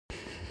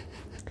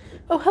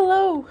Oh,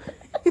 hello.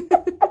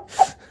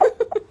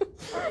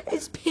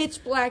 It's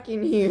pitch black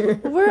in here.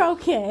 We're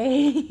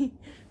okay.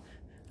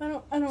 I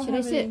don't Should I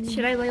have sit? any...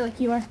 Should I lay like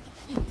you are?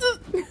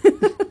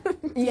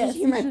 Yes, Did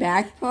you hear my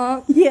back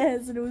pop?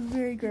 Yes, and it was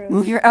very gross.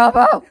 Move your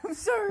elbow. I'm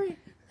sorry.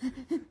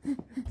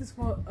 This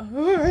one,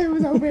 it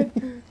was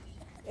open.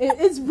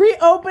 It's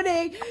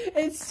reopening.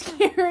 It's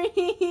scary.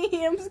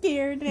 I'm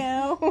scared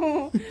now.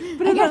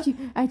 But I got you.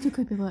 I took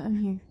a Bella. I'm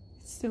here.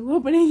 It's still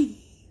opening.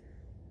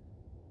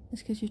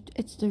 It's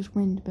because there's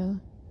wind, Bella.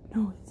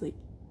 No, it's okay.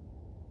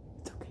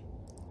 It's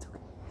okay.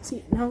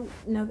 See, now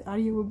the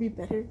audio will be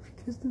better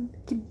because then they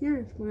can hear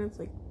us when it's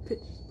like pitch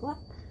black.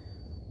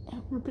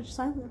 Or pitch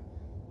silent.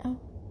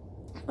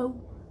 Oh.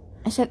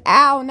 I said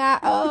ow,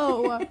 not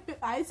oh.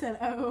 I said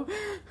oh.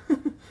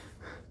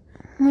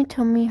 My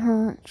tummy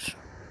hurts.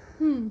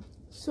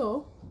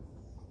 So,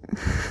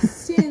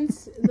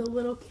 since the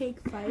little cake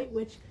fight,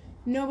 which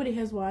nobody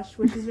has watched,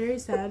 which is very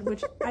sad,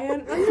 which I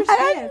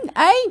understand.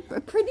 I'm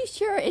pretty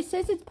sure it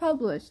says it's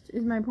published,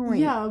 is my point.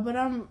 Yeah, but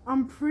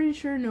I'm pretty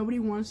sure nobody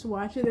wants to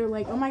watch it. They're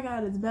like, oh my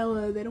god, it's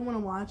Bella. They don't want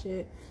to watch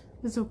it.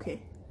 It's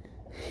okay.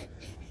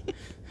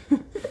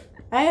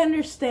 I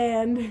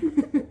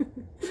understand.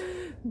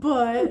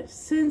 But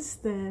since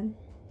then,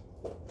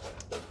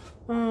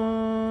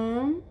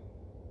 I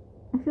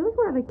feel like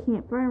we're at a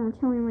campfire and we're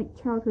telling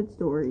like childhood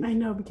stories. I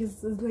know,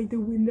 because it's like the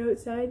wind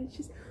outside. It's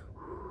just.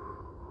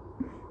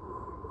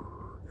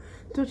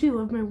 Don't you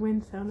love my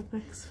wind sound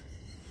effects?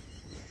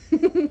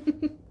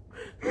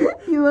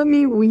 You love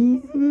me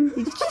wheezing? Did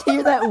you just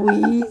hear that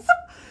wheeze?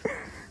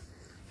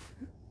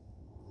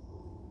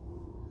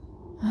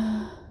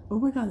 Oh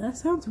my god, that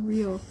sounds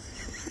real.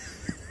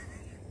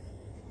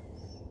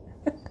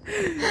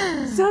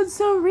 Sounds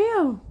so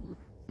real.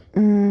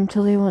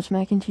 Talia wants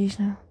mac and cheese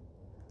now.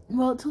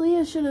 Well,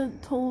 Talia should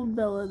have told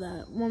Bella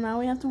that. Well, now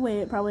we have to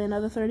wait probably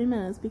another 30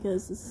 minutes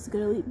because this is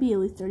going to be at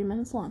least 30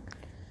 minutes long.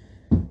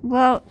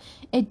 Well,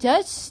 it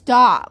does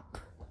stop.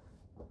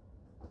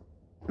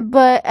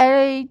 But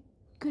I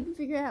couldn't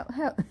figure out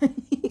how...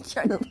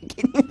 Trying to look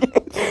at you.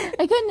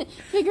 I couldn't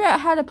figure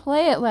out how to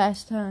play it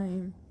last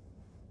time.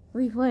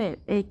 Replay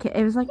it.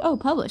 It was like, oh,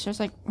 publish. I was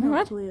like,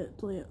 what?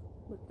 Talia.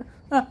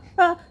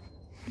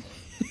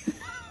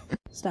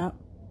 Stop.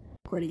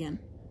 Record again.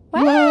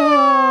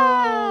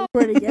 Wow!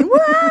 Record again.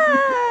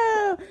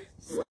 Wow!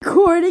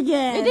 Record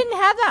again. I didn't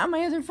have that on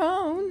my other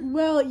phone.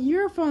 Well,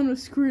 your phone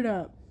was screwed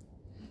up.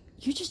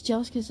 You're just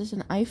jealous because it's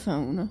an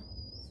iPhone.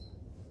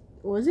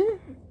 Was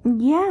it?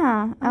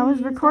 Yeah, I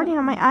was recording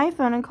on my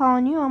iPhone and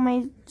calling you on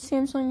my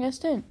Samsung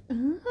S10.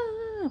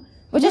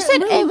 Which I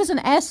said it was an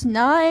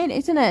S9.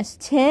 It's an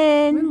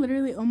S10. We're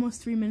literally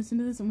almost 3 minutes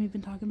into this and we've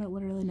been talking about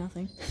literally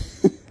nothing.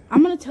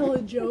 I'm going to tell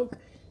a joke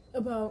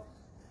about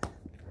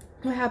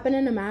what happened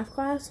in a math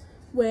class,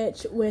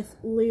 with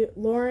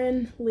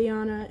Lauren,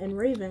 Liana, and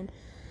Raven.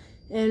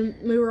 And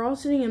we were all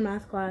sitting in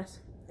math class,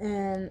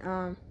 and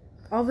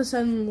all of a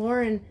sudden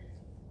Lauren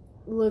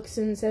looks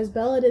and says,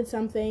 Bella did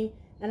something,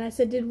 and I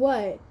said, did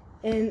what?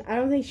 And I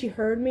don't think she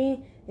heard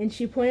me, and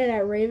she pointed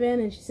at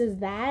Raven, and she says,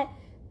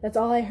 that's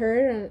all I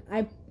heard, and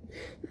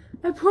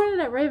I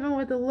pointed at Raven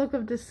with a look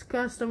of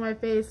disgust on my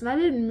face, and I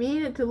didn't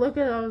mean it to look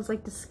at it. I was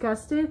like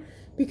disgusted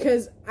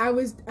because I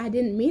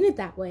didn't mean it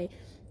that way.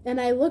 And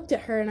I looked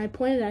at her and I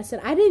pointed and I said,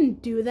 I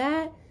didn't do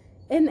that.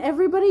 And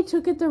everybody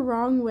took it the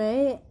wrong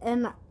way,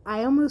 and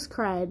I almost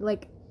cried.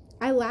 Like,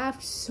 I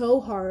laughed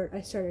so hard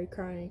I started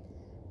crying.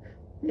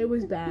 It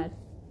was bad.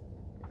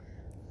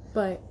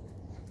 But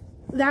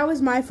that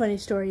was my funny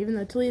story, even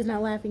though Talia's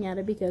not laughing at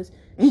it because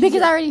I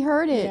already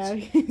heard it. Yeah,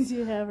 because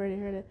you have already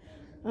heard it.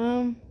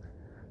 Oh,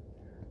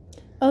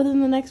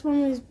 then the next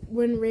one was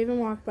when Raven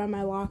walked by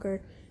my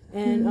locker,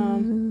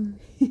 and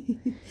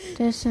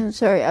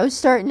Sorry, I was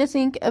starting to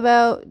think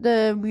about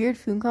the weird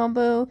food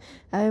combo.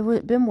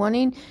 I've been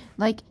wanting,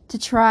 like, to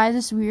try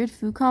this weird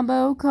food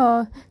combo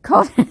called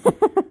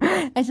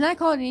it's not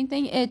called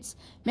anything. It's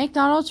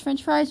McDonald's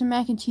French fries and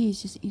mac and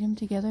cheese. Just eat them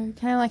together.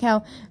 Kind of like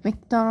how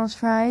McDonald's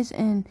fries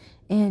and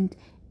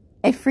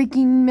a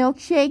freaking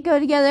milkshake go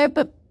together.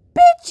 But,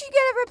 bitch, you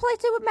gotta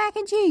replace it with mac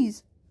and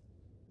cheese.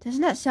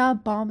 Doesn't that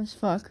sound bomb as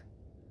fuck?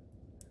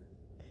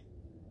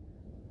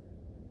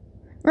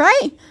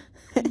 Right?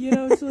 You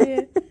know,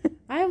 Talia,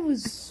 I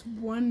was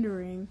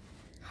wondering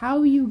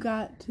how you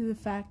got to the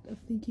fact of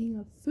thinking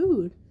of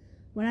food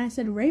when I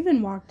said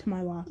Raven walked to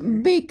my locker.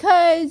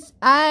 Because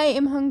I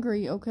am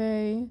hungry,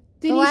 okay?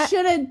 Then you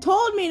should have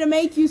told me to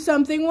make you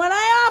something when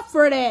I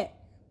offered it.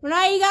 Well,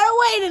 now you gotta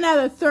wait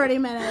another 30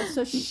 minutes,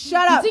 so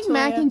shut up, You think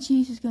Talia. mac and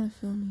cheese is gonna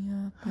fill me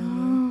up?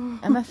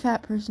 I'm a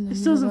fat person. It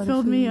still hasn't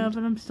filled me up,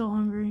 and I'm still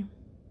hungry.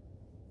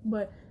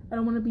 But I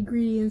don't want to be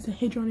greedy and say,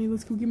 hey, Johnny,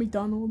 let's go get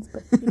McDonald's,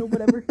 but, you know,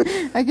 whatever.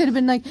 I could have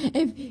been like,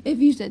 if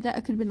you said that, I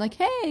could have been like,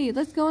 hey,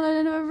 let's go on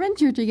an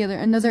adventure together.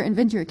 Another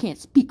adventure can't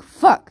speak.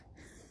 Fuck.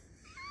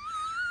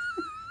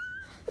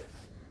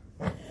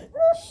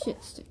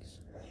 Shit sticks.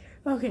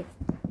 Okay,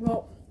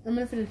 well, I'm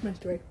going to finish my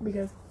story,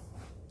 because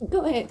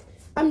Go ahead.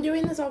 I'm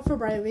doing this all for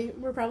Brylee.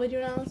 We're probably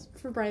doing all this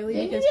for Brylee.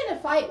 Didn't you get in a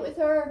fight with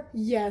her?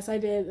 Yes, I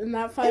did. And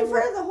that fight In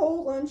front of the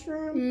whole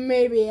lunchroom?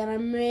 Maybe. And I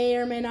may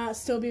or may not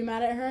still be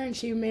mad at her. And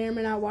she may or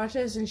may not watch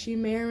this. And she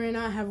may or may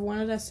not have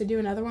wanted us to do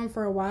another one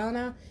for a while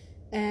now.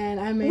 And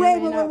I may or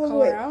may not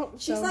call her out.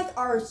 She's so. like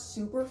our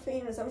super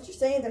fan. Is that what you're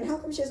saying? Then how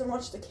come she hasn't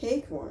watched the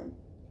cake one?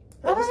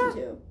 I don't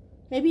know.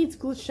 Maybe it's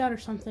glitched out or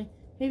something.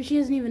 Maybe she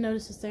hasn't even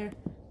noticed it's there.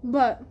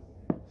 But...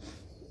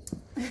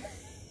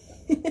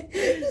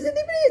 Does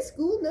anybody at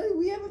school know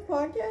we have a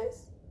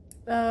podcast?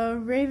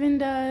 Raven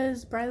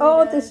does. Brylee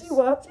does. Does she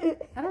watch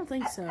it? I don't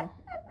think so.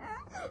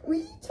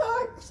 We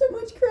talk so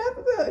much crap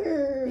about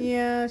her.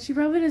 Yeah, she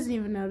probably doesn't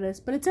even notice.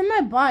 But it's in my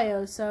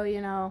bio, so,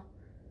 you know.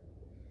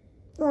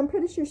 Well, I'm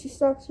pretty sure she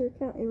stalks your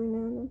account every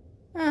now and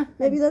then. Eh,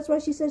 Maybe that's why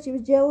she said she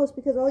was jealous,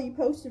 because all you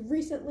posted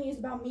recently is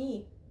about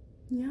me.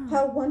 Yeah.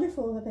 How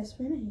wonderful of a best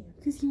friend I am.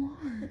 Because you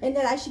are. And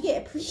that I should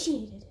get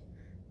appreciated.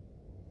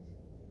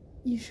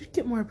 You should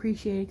get more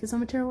appreciated because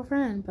I'm a terrible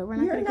friend, but we're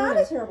not going to go You're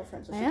there. not a terrible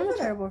friend. So I am a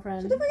terrible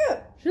friend. Shut the fuck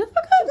up. Shut the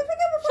fuck Shut up. the fuck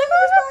up before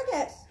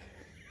this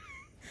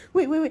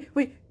podcast.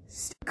 Wait.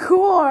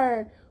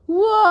 Score.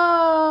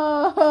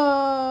 Whoa.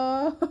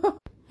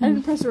 I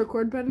didn't press the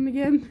record button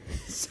again.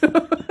 So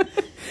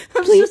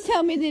Please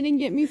tell me they didn't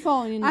get me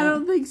falling in I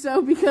don't think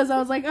so because I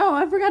was like, oh,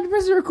 I forgot to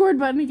press the record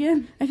button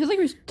again. I feel like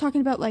we're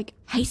talking about, like,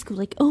 high school.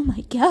 Like, oh,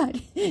 my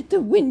God. The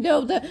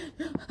window,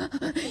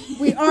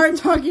 We are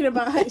talking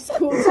about high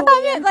school.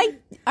 I meant,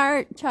 like,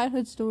 our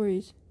childhood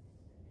stories.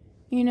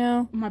 You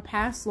know? My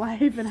past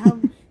life and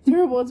how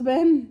terrible it's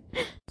been.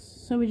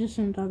 So we just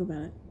shouldn't talk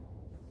about it.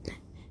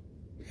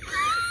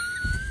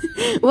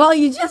 Well,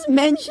 you just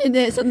mentioned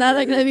it, so now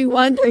they're going to be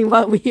wondering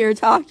what we are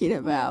talking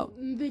about.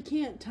 They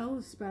can't tell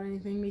us about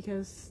anything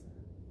because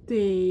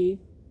they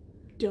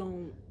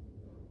don't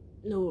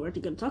know what we're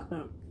going to talk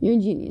about. You're a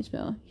genius,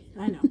 Bella.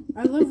 I know.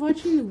 I love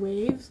watching the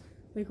waves,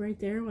 like right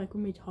there, like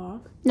when we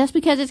talk. That's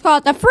because it's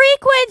called the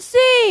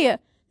frequency!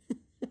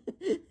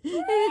 And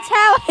it's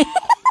how...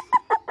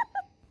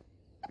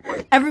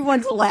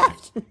 Everyone's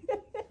laughed.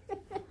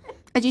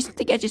 I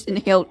think I just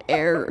inhaled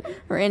air,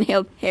 or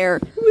inhaled hair.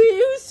 Wait,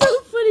 it was so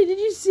funny. Did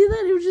you see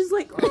that? It was just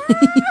like...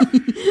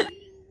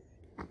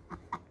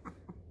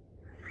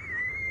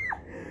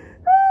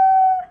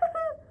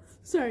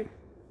 Sorry,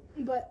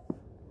 but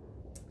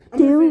I'm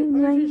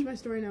gonna finish my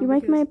story now. You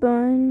like my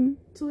bun?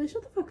 Talia,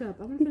 shut the fuck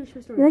up. I'm gonna finish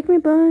my story. You like my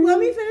bun? Let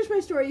me finish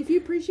my story. If you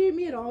appreciate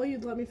me at all,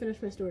 you'd let me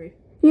finish my story.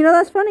 You know,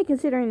 that's funny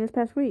considering this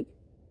past week.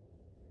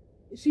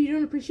 So you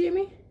don't appreciate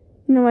me?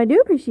 No, I do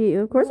appreciate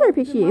you. Of course I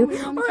appreciate you.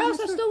 Or else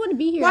I still wouldn't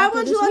be here. Why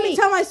won't you let me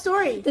tell my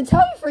story? Then tell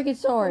your freaking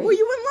story. Well,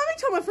 you wouldn't let me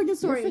tell my freaking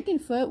story. Your freaking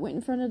foot went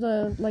in front of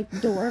the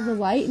door of the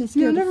light and it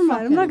No, scared never the mind.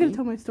 fuck I'm not out gonna of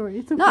tell me. my story.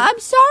 It's okay. No, I'm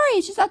sorry.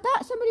 It's just I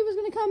thought somebody was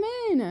gonna come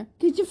in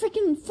because your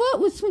freaking foot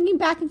was swinging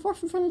back and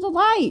forth in front of the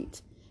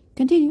light.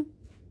 Continue.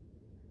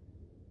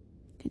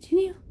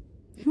 You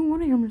don't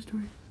want to hear my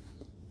story.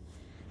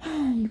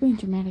 You're being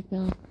dramatic,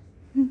 Bella.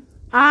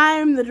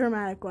 I'm the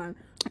dramatic one.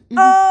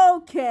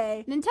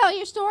 Okay. Then tell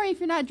your story if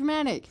you're not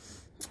dramatic.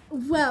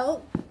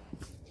 Well,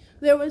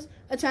 there was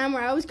a time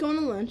where I was going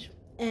to lunch,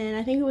 and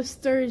I think it was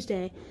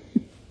Thursday,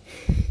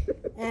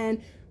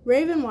 and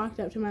Raven walked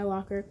up to my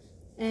locker,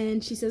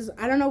 and she says,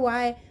 I don't know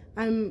why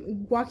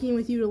I'm walking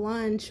with you to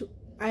lunch.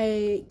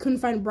 I couldn't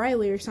find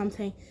Brylee or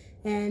something.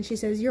 And she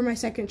says, you're my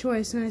second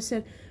choice. And I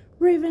said,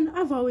 Raven,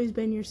 I've always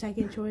been your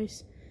second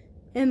choice.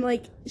 And,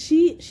 like,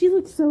 she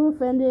looked so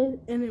offended,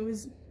 and it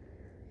was...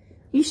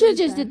 You should have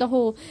just did the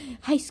whole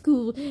high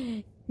school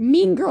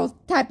mean girl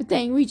type of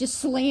thing where you just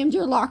slammed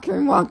your locker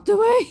and walked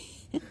away.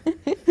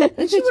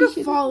 And she would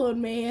have followed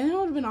me, and it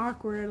would have been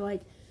awkward.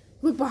 Like,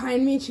 look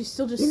behind me, and she's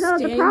still just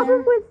standing there. The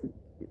problem with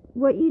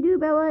what you do,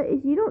 Bella,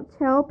 is you don't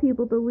tell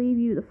people to leave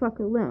you the fuck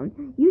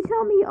alone. You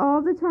tell me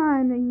all the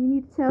time that you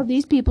need to tell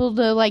these people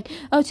to, like,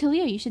 oh,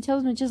 Talia, you should tell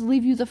them to just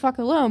leave you the fuck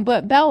alone.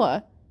 But,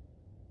 Bella,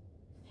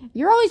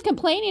 you're always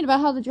complaining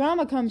about how the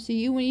drama comes to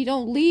you when you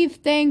don't leave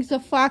things the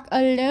fuck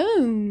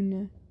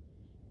alone.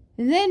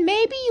 And then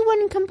maybe you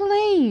wouldn't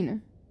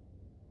complain.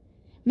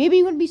 Maybe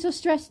you wouldn't be so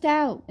stressed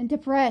out and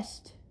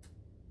depressed.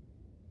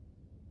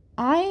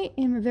 I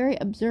am a very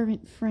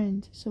observant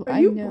friend, so I know.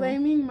 Are you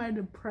blaming my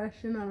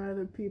depression on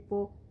other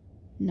people?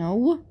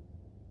 No.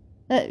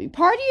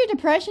 Part of your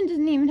depression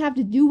doesn't even have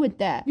to do with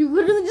that. You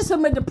literally just said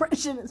my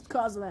depression is the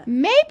cause of that.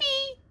 Maybe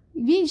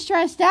being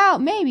stressed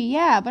out, maybe,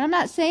 yeah. But I'm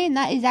not saying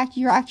that is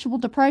your actual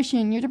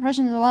depression. Your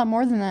depression is a lot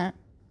more than that.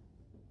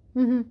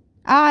 Mm-hmm.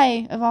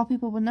 I, of all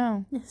people, would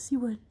know. Yes, you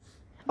would.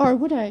 Or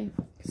would I?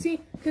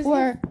 See,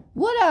 or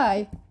would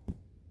I?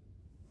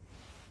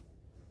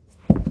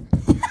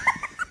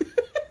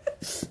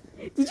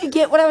 Did you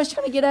get what I was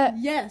trying to get at?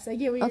 Yes, I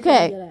get what you're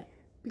trying to get at.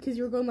 Because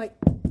you were going like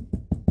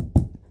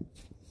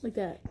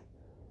that.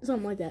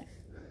 Something like that.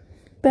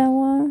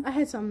 Bella, I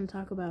had something to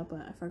talk about,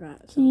 but I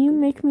forgot. Can you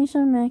make me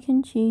some mac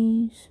and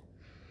cheese?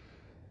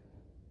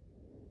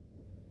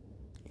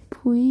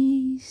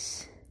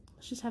 Please.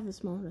 Let's just have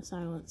this moment of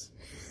silence.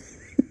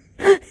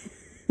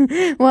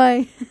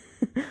 Why?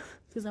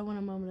 Because I want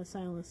a moment of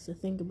silence to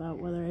think about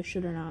whether I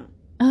should or not.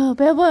 Oh,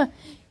 Bella,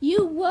 you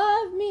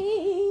love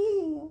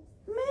me.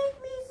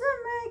 Make me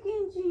some mac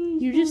and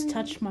cheese. You just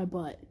touched my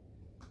butt.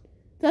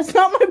 That's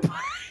not my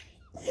butt.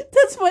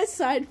 That's my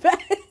side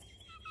back.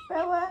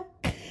 Bella,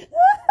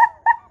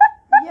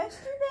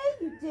 yesterday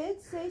you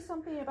did say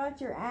something about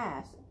your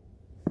ass.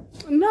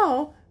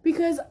 No,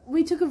 because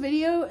we took a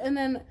video and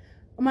then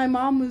my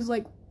mom was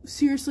like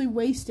seriously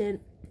wasted.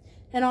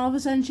 And all of a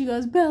sudden she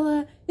goes,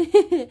 Bella,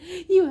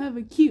 you have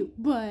a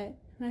cute butt.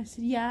 And I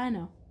said, yeah, I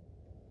know.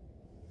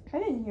 I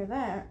didn't hear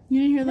that.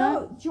 You didn't hear that?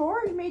 No,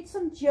 George made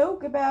some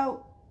joke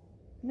about,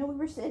 we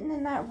were sitting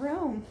in that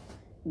room,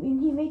 and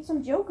he made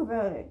some joke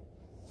about it.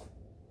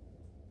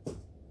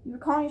 You were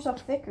calling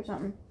yourself thick or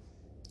something.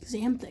 Because I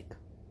am thick.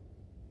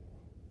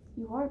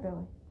 You are,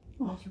 Billy.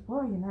 Yes, you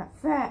are. You're not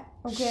fat,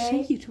 okay?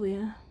 Thank you,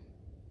 Talia.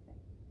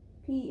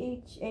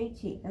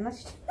 P-H-A-T.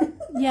 Unless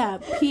Yeah,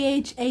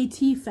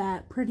 P-H-A-T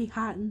fat. Pretty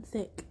hot and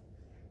thick.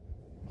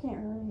 Can't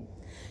really.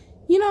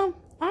 You know,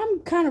 I'm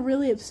kind of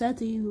really upset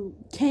that you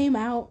came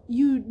out.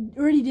 You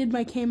already did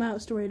my came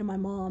out story to my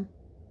mom.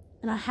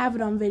 And I have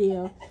it on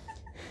video.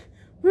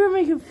 We were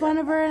making fun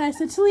of her, and I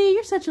said, Talia,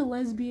 you're such a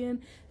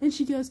lesbian. And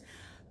she goes,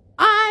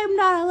 I'm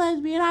not a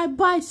lesbian. I'm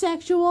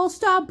bisexual.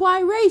 Stop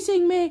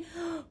bi-racing me.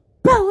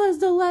 Bella's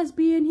the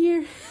lesbian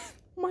here.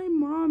 My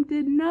mom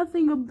did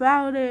nothing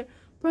about it.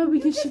 Probably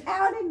You because just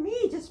outed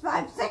me just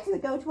 5 seconds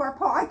ago to our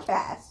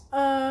podcast.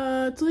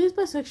 Talia's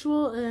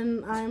bisexual,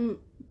 and I'm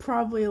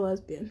probably a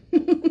lesbian.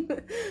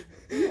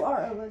 You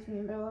are a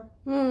lesbian, Bella.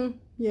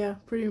 Yeah,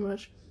 pretty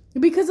much.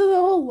 Because of the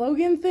whole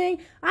Logan thing,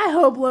 I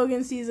hope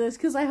Logan sees this,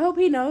 because I hope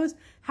he knows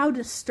how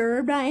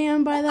disturbed I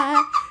am by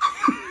that.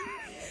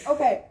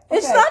 Okay.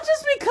 It's not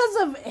just because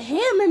of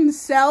him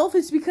himself,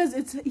 it's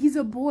because he's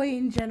a boy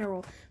in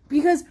general.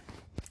 Because,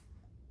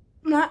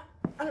 I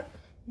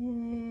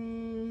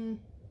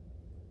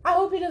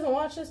hope he doesn't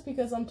watch this,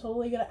 because I'm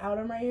totally gonna out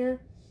him right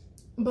here.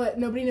 But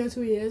nobody knows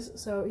who he is,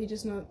 so they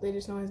just know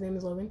his name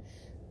is Logan.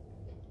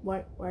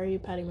 Why are you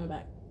patting my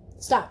back?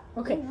 Stop.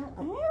 Okay.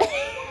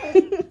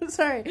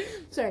 Sorry.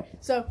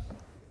 So,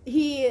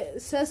 he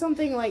says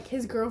something like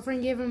his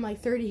girlfriend gave him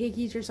like 30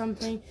 hickeys or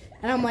something.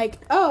 And I'm like,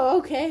 oh,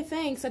 okay,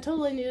 thanks. I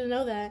totally need to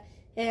know that.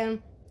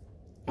 And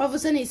all of a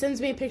sudden he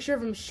sends me a picture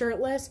of him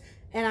shirtless.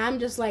 And I'm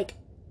just like,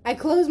 I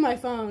closed my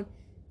phone.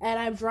 And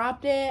I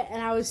dropped it.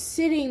 And I was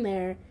sitting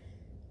there.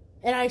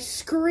 And I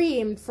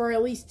screamed for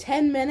at least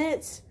 10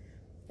 minutes.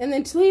 And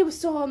then Talia was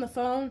still on the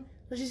phone.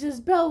 So she says,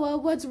 Bella,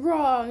 what's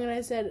wrong? And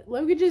I said,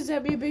 Logan just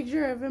sent me a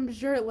picture of him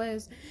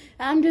shirtless.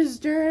 I'm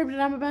disturbed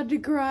and I'm about to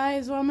cry,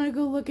 so I'm going to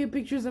go look at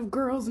pictures of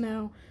girls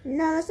now.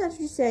 No, that's not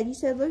what you said. You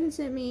said Logan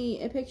sent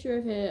me a picture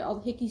of all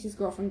the hickeys his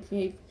girlfriend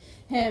gave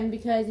him,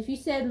 because if you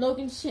said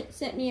Logan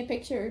sent me a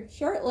picture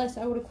shirtless,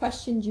 I would have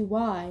questioned you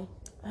why.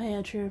 Oh,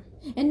 yeah, true.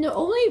 And the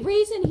only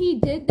reason he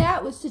did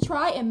that was to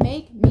try and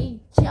make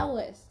me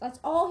jealous. That's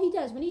all he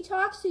does. When he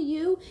talks to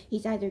you,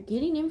 he's either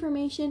getting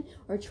information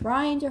or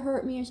trying to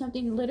hurt me or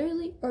something,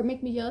 literally, or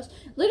make me jealous.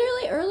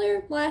 Literally,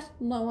 earlier, last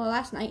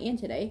night and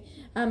today,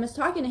 I was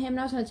talking to him and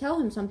I was going to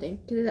tell him something,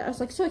 because I was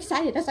like so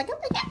excited. I was like, oh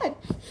my God.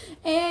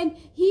 And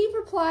he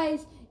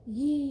replies,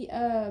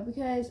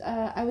 because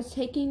I was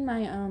taking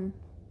my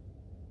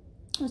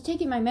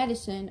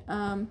medicine,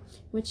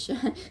 which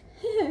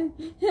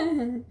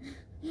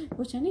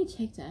I need to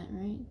take that,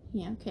 right?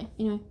 Yeah, okay.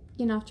 Anyway,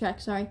 getting off track,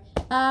 sorry.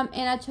 And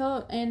I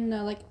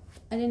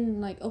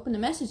didn't open the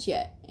message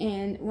yet.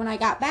 And when I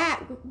got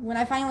back, when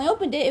I finally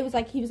opened it, he was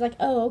like,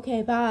 oh,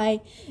 okay,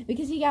 bye.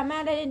 Because he got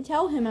mad I didn't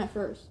tell him at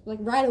first, like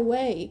right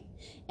away.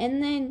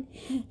 And then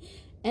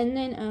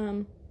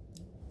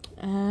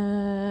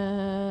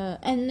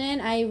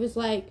I was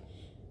like,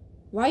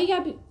 why you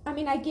gotta be,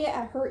 I get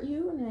I hurt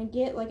you, and I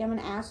get like I'm an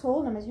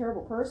asshole and I'm a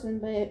terrible person,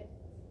 but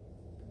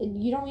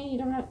you don't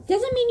have,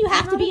 doesn't mean you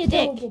have to be a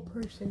dick. Terrible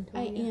person,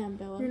 I Talia. am,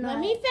 Bella. You're not.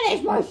 Let me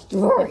finish my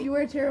story. If you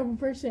were a terrible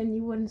person,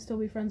 you wouldn't still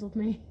be friends with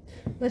me.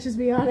 Let's just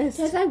be honest.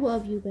 Because I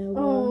love you, Bella.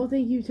 Oh,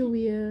 thank you,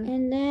 Talia.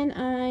 And then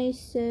I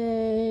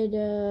said,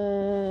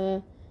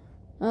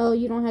 oh,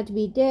 you don't have to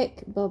be a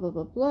dick, blah, blah,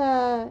 blah,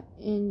 blah.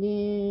 And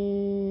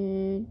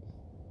then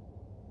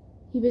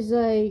he was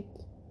like,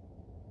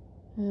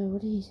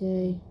 what did he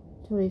say?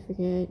 Totally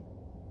forget.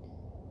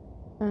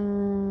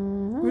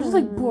 We're just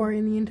like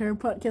boring the entire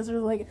podcast. We're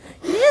like,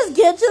 can you just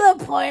get to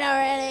the point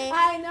already?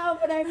 I know,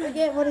 but I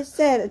forget what it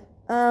said.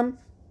 I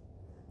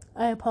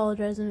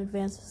apologize in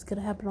advance. This is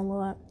gonna happen a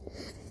lot.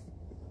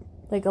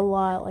 Like a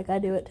lot. Like I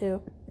do it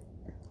too.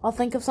 I'll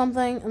think of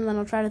something and then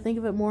I'll try to think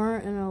of it more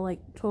and it'll like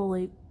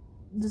totally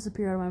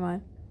disappear out of my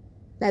mind.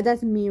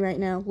 That's me right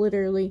now,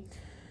 literally.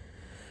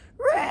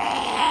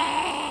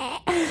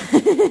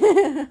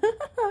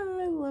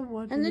 I love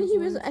watching. And then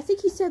I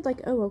think he said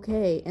like, oh,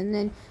 okay. And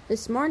then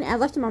this morning, I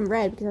left him on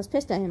red because I was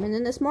pissed at him. And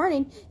then this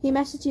morning, he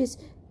messages,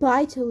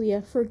 bye,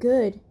 Talia, for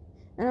good.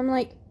 And I'm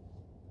like,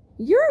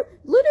 you're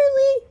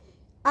literally,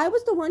 I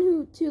was the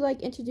one to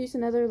like introduce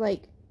another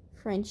like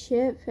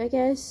friendship, I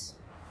guess.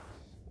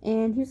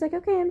 And he was like,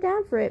 okay, I'm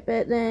down for it.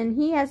 But then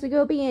he has to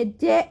go be a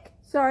dick.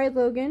 Sorry,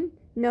 Logan.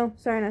 No,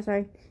 sorry, not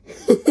sorry.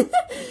 He had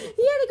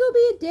to go also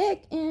be a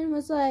dick and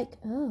was like,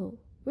 oh,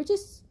 we're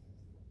just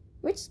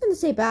gonna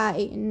say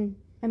bye. And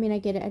I mean, I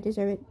get it. I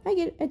deserve it. I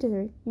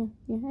deserve it.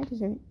 Yeah, I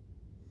deserve it.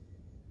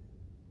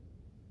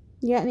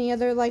 You got any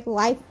other like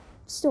life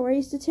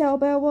stories to tell,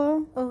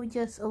 Bella? Oh,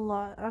 yes, a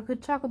lot. I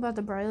could talk about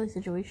the Brylee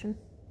situation.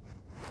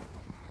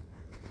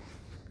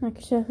 I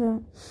could check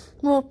out.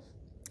 Well,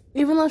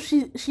 even though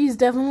she's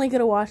definitely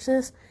gonna watch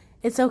this,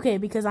 it's okay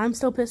because I'm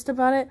still pissed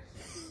about it.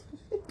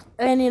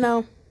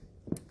 And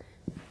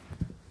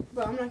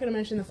but I'm not gonna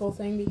mention the full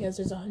thing because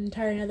there's an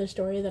entire other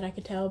story that I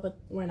could tell, but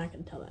we're not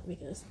gonna tell that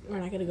because we're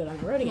not gonna go down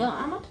the road again. Well,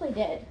 I'm gonna play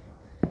dead.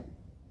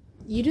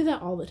 You do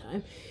that all the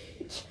time.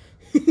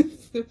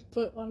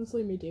 But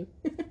honestly, me too.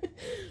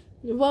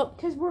 Well,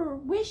 Because we're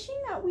wishing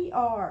that we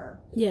are.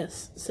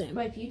 yes, same.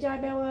 But if you die,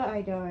 Bella,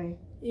 I die.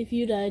 If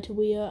you die,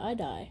 Talia, I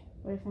die.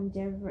 What if I'm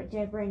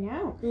dead right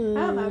now?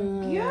 I'm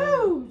a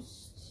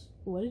ghost.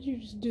 What did you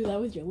just do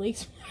that with your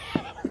legs?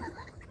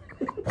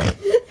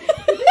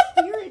 The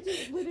spirit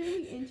just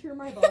literally enter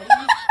my body.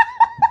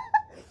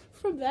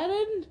 From that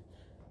end?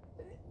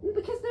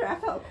 Because I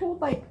felt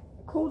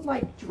cold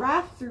like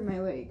draft through my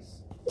legs.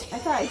 I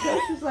thought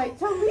Ghost was like,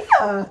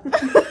 Talia!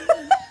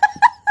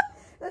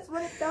 That's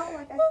what it felt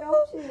like. I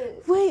felt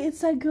it. Wait,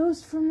 it's that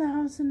ghost from the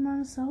house in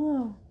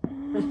Monticello.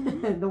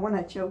 The one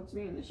that choked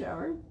me in the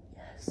shower.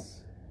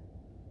 Yes.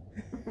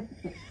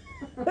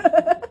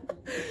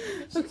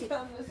 She's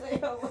come to say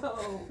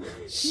hello.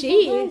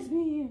 She? Yeah,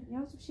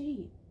 it was a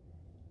she.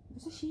 It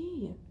was a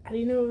she. How do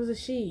you know it was a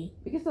she?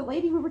 Because the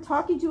lady we were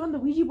talking to on the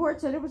Ouija board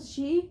said it was a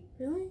she.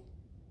 Really?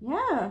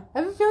 Yeah. I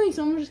have a feeling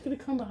someone's just gonna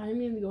come behind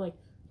me and go like,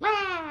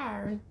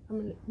 "Rah!" And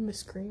I'm gonna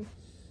scream.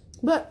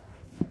 But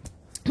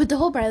with the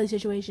whole Brylee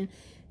situation,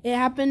 it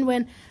happened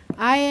when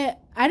I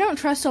don't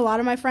trust a lot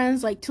of my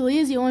friends. Like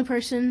Talia is the only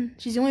person,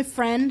 she's the only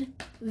friend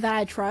that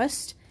I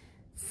trust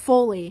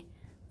fully.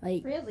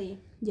 Like, Really?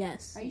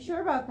 yes. Are you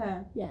sure about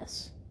that?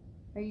 Yes.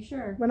 Are you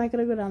sure? We're not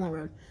gonna go down that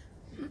road.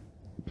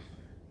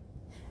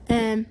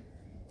 And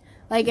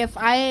like, if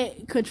I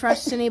could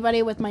trust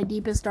anybody with my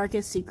deepest,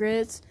 darkest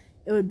secrets,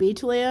 it would be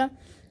Talia.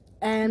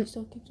 And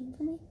Still kicking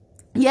for me?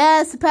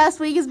 yes, the past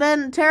week has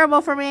been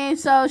terrible for me.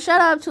 So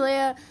shut up,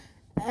 Talia.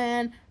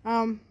 And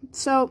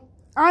so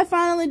I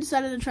finally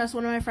decided to trust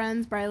one of my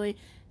friends, Brylee,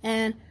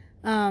 and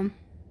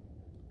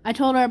I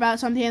told her about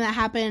something that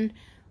happened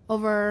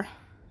over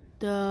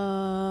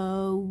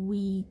the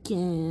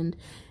weekend,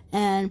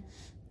 and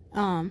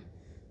I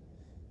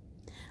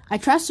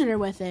trusted her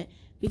with it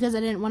because I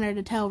didn't want her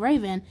to tell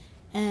Raven,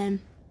 and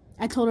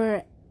I told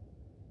her,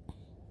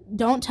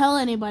 don't tell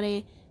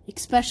anybody,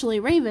 especially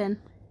Raven.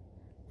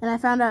 And I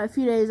found out a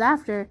few days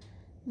after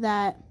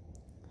that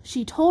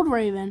she told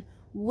Raven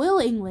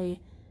willingly,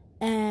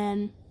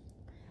 and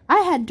I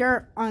had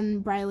dirt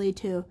on Brylee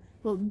too.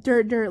 Well,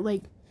 dirt,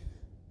 like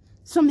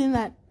something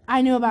that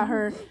I knew about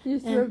her. You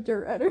just threw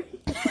dirt at her.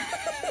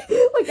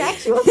 Like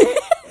actual dirt.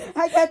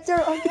 I got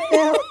dirt on you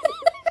now.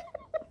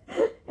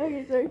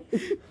 Okay, sorry.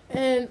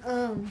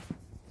 And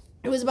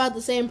it was about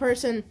the same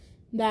person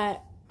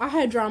that I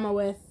had drama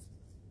with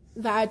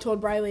that I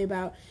told Brylee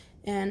about,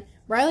 and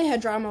Brylee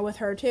had drama with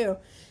her too.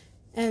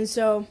 And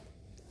so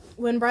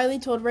when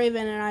Brylee told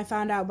Raven and I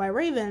found out by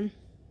Raven,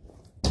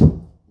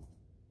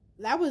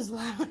 that was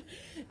loud.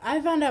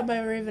 I found out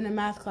by Raven in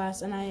math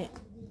class, and I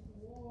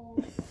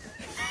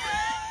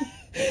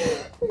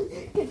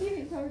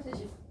Continue the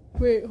conversation.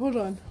 wait, hold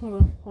on. No,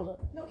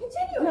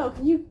 continue. No,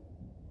 can you?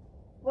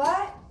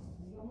 What?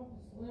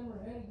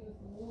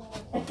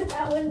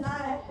 That was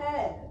not a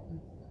head.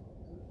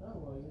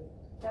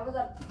 That was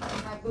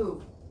my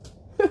boob.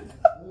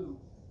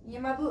 Yeah,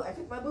 my boot. I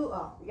took my boot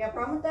off. You got a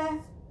problem with that?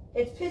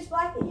 It's pitch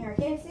black in here.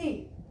 I can't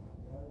see.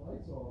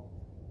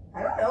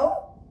 I don't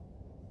know.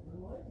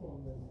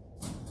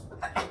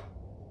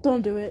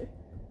 Don't do it,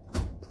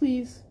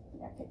 please.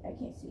 I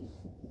can't see.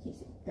 I can't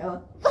see.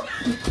 Go.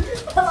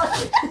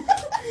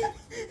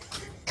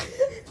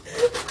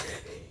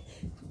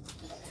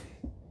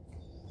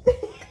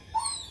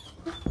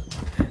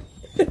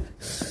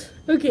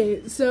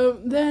 Okay, so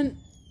then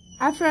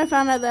after I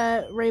found out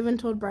that Raven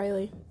told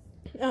Brylee,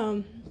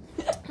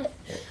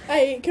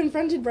 I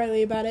confronted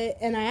Brylee about it,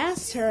 and I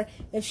asked her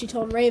if she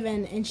told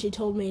Raven, and she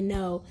told me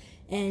no,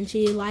 and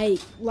she lied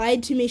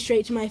to me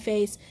straight to my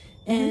face.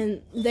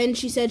 And then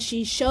she said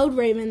she showed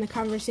Raven the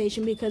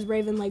conversation because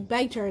Raven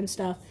begged her and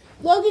stuff.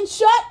 Logan,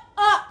 shut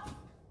up!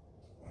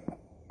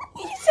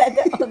 You said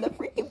that on the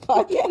freaking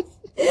podcast.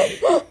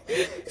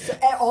 So,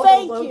 all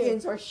Thank the you.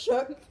 Logans are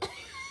shook.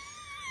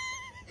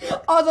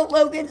 All the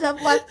Logans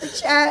have left the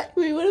chat.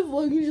 Wait, what if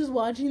Logan's just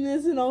watching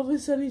this and all of a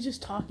sudden he's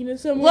just talking to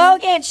someone?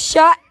 Logan,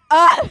 shut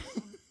up!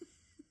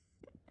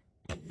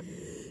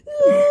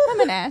 I'm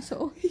an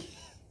asshole.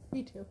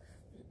 Me too.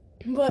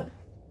 But,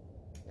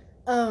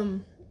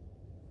 then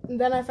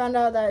I found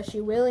out that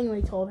she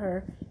willingly told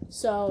her.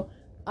 So,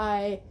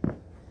 I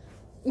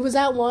was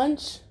at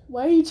lunch.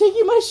 Why are you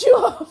taking my shoe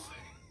off?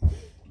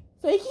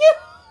 Thank you.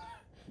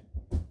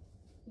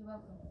 You're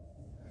welcome.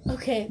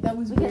 Okay, that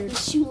was We got weird. the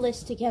shoe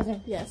list together.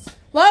 Yes.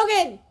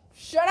 Logan,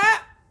 shut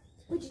up!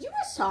 Wait, did you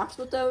wear socks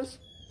with those?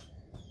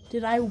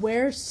 did I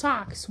wear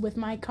socks with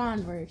my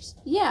Converse?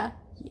 Yeah,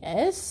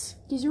 Yes.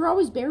 because you're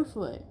always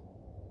barefoot.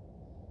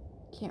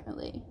 Can't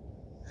relate.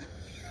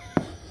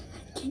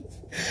 I'm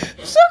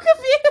so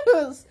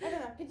confused. I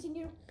don't know.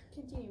 Continue,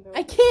 bro.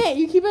 I can't.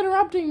 You keep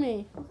interrupting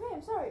me. Okay,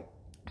 I'm sorry.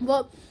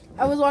 Well,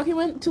 I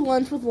went to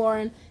lunch with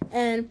Lauren,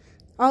 and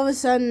all of a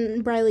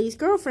sudden, Brylee's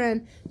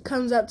girlfriend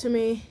comes up to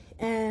me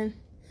and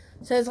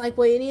says, like,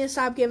 well, you need to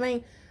stop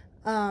giving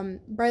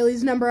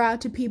Brylee's number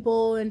out to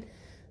people, and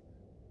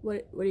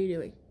what are you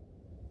doing?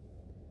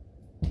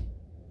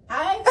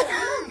 I'm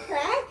on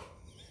crack?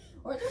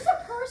 Or there's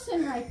a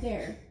person right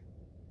there.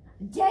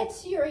 Dead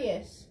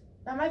serious.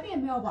 That might be a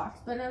mailbox,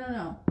 but I don't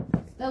know.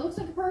 That looks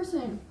like a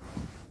person.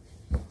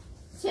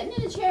 Sitting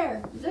in a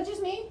chair. Is that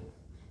just me?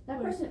 That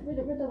person with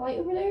the light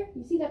over there?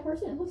 You see that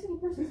person? It looks like a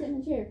person sitting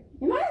in a chair.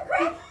 Am I on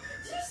crack?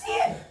 Did you see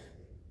it?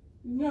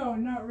 No,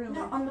 not really.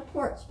 No, on the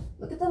porch.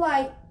 Look at the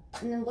light,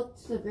 and then look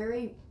to the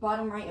very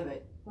bottom right of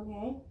it.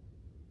 Okay.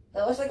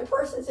 That looks like a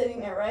person sitting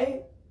there,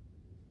 right?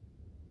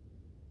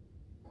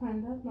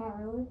 Kind of, not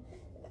really.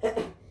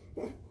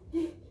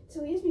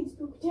 So he is being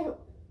spooked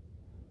out.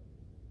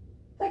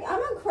 Like, I'm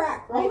on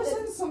crack, right? All of a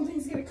sudden,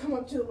 something's gonna come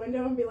up to the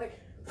window and be like,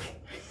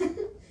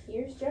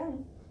 Here's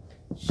Johnny.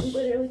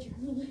 Literally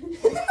Johnny.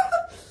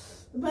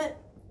 But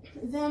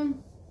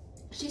then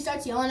she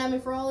starts yelling at me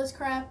for all this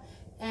crap,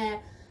 and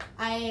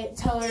I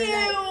tell her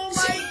that. Oh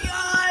my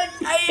god!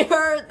 I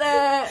heard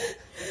that.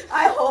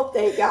 I hope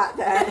they got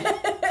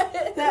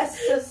that.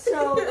 That's just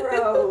so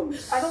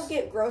gross. I don't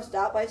get grossed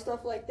out by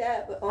stuff like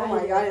that, but oh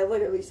my god, it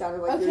literally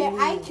sounded like Okay,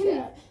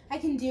 you're I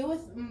can deal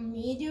with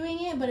me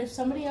doing it, but if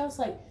somebody else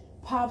like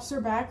pops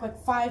her back like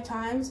 5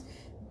 times,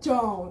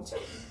 don't.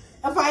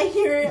 If I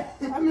hear it,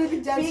 I'm gonna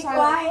be dead Be silent.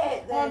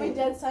 quiet, then. I'll be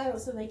dead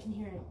silent so they can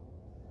hear it.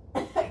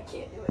 I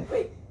can't do it.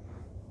 Wait.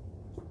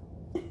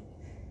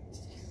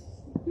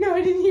 No,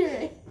 I didn't hear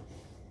it.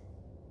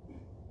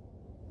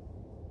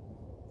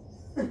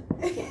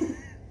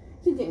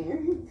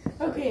 Continue.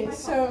 Okay,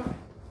 so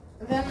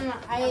then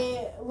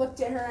I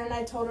looked at her and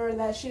I told her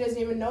that she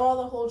doesn't even know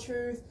all the whole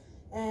truth,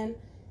 and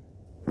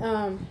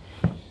come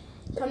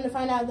to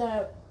find out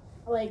that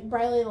like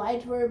Brylee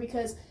lied to her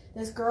because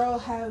this girl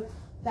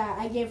that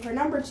I gave her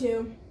number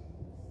to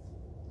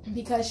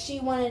because she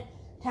wanted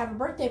to have a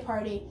birthday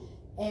party,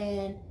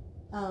 and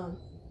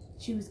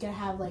she was gonna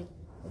have like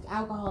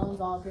alcohol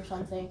involved or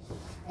something,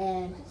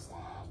 and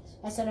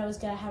I said I was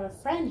gonna have a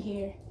friend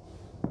here.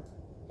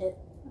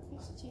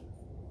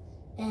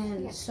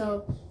 And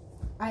so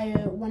I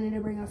wanted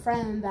to bring a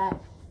friend that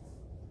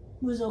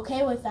was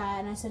okay with that,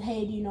 and I said,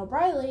 hey, do you know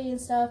Brylee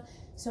and stuff?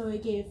 So we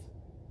gave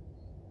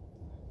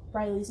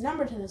Brylee's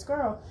number to this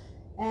girl,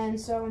 and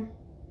so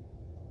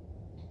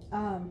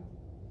where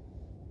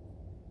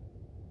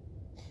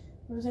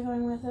was I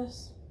going with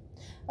this?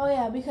 Oh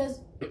yeah, because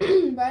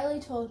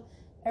Brylee told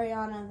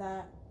Ariana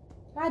that,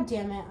 god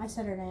damn it, I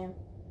said her name.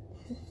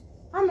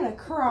 I'm gonna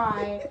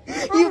cry.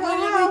 You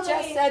literally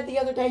just said the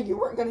other day you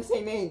weren't gonna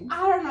say names.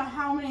 I don't know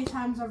how many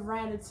times I've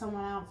ratted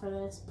someone out for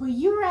this, but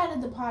you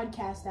ratted the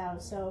podcast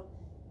out, so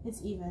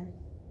it's even.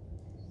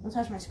 Don't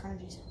touch my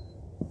scrunchies.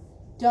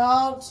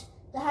 Don't.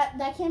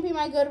 That can't be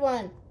my good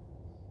one.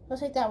 Don't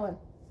take that one.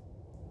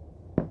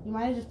 You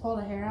might have just pulled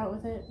a hair out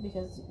with it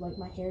because like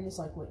my hair just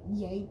like went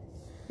yank.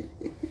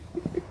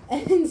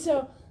 And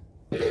so,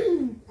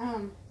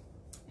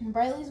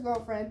 Brylee's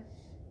girlfriend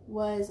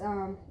was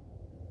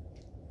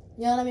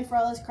yelling at me for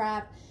all this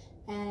crap,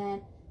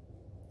 and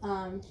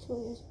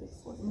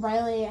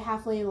Brylee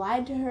halfway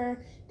lied to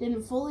her,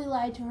 didn't fully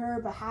lie to her,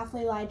 but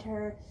halfway lied to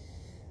her.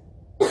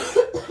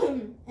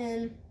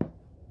 And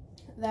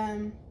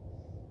then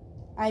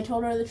I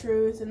told her the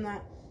truth, and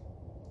that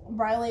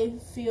Brylee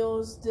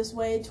feels this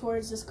way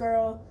towards this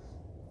girl,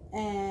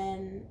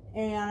 and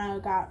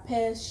Ariana got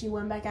pissed. She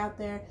went back out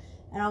there,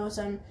 and all of a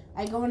sudden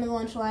I go into the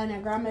lunch line, I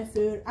grab my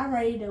food, I'm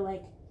ready to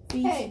like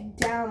feast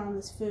down on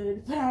this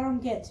food, but I don't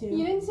get to.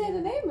 You didn't say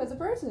the name of the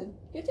person.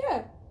 Good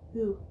job.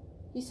 Who?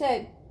 You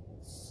said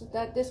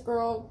that this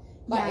girl,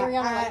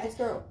 Ariana liked this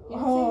girl.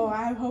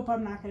 I hope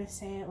I'm not going to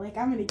say it. Like,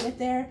 I'm going to get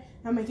there,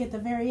 I'm going to get to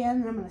the very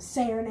end, and I'm going to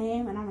say her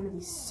name, and I'm going to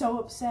be so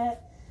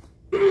upset.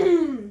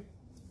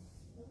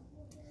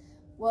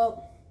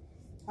 Well,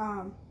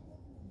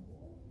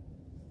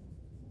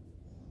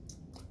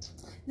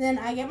 then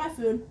I get my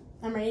food.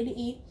 I'm ready to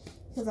eat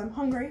because I'm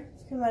hungry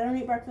because I don't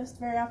eat breakfast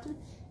very often.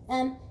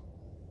 And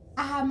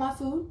I have my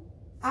food.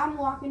 I'm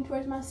walking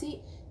towards my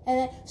seat. And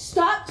then,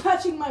 stop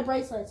touching my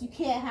bracelets. You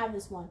can't have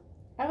this one.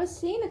 I was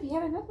seeing if you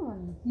had another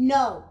one.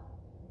 No.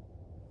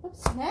 Stop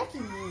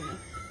smacking me.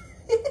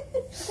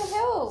 What the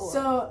hell?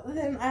 So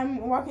then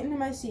I'm walking to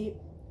my seat,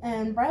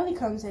 and Brylee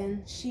comes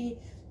in. She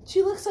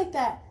looks like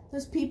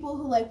those people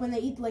who, like, when they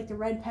eat, like, the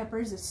red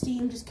peppers, the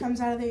steam just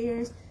comes out of their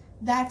ears.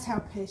 That's how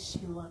pissed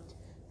she looked.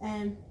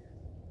 And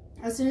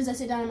as soon as I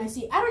sit down in my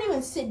seat, I don't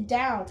even sit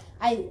down.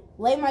 I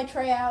lay my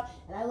tray out,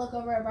 and I look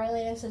over at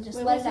Brylee and said, just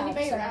let it out. Was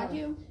anybody around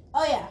you?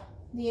 Oh, yeah.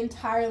 The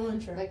entire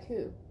lunchroom. Like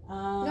who?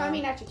 No, I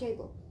mean at your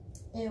table.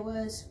 It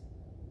was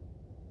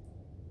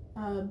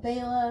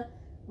Bayla,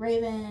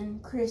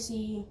 Raven,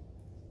 Chrissy,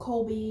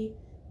 Colby.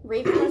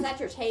 Raven was at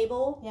your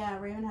table? Yeah,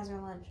 Raven has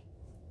her lunch.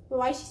 But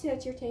why did she sit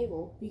at your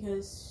table?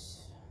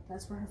 Because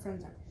that's where her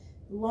friends are.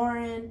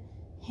 Lauren,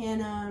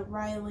 Hannah,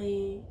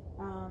 Brylee,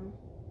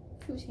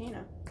 Who's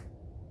Hannah?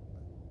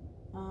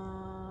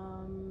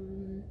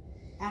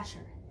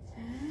 Asher.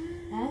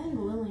 And I think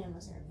Lillian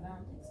was there, but I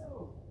don't think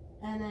so.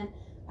 And then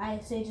I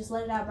say, just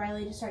let it out,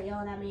 Brylee just started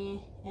yelling at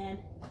me, and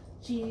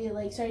she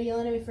started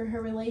yelling at me for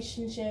her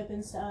relationship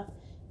and stuff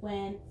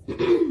when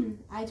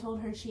I told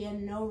her she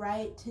had no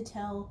right to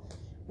tell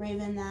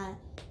Raven that,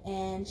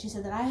 and she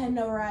said that I had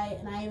no right,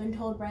 and I even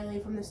told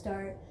Brylee from the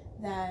start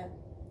that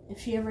if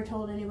she ever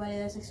told anybody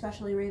this,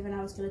 especially Raven,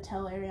 I was going to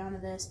tell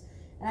Ariana this.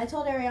 And I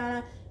told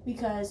Ariana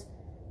because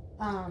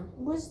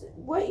was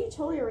what you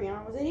told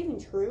Ariana, was it even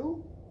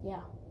true?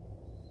 Yeah.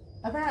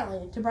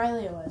 Apparently, to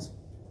Brylee it was.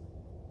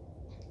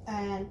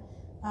 And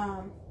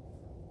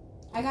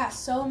I got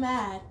so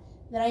mad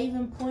that I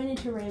even pointed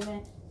to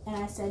Raven and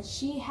I said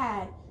she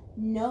had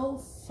no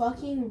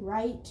fucking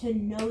right to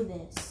know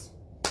this.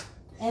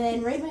 And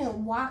then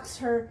Raven walks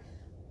her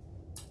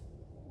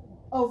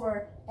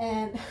over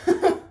and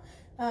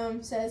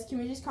says, can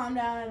we just calm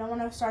down? I don't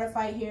want to start a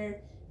fight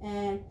here.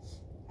 And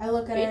I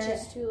look at her.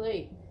 It's too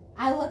late.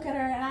 I look at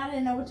her and I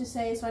didn't know what to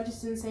say, so I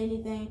just didn't say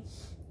anything.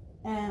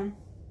 And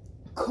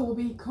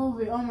Colby,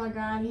 oh my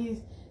god, he's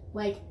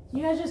like,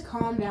 you guys just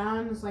calm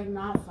down. It's like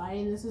not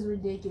fighting. This is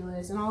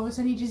ridiculous. And all of a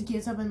sudden he just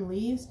gets up and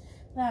leaves.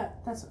 I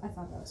thought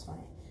that was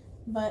funny.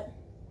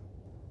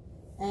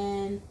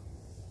 And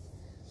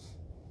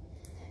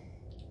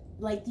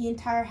like the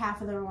entire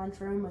half of their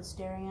lunchroom was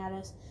staring at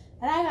us.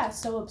 And I got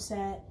so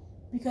upset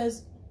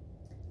because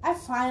I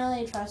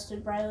finally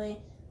trusted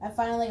Brylee. I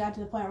finally got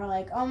to the point where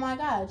like, oh my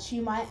god, she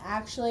might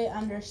actually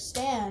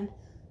understand.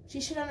 She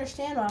should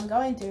understand what I'm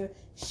going through.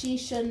 She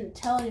shouldn't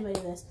tell anybody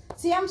this.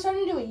 See, I'm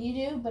starting to do what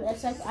you do, but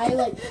it's like I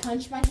like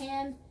punch my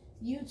hand.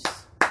 You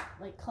just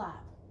like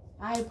clap.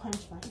 I punch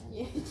my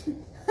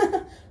hand.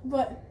 Yeah.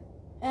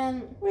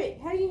 Wait,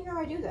 how do you know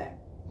I do that?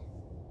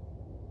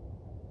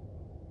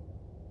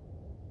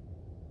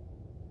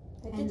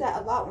 I did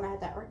that a lot when I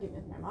had that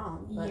argument with my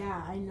mom. But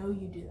yeah, I know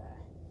you do that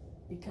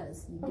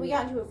because you we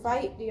got into a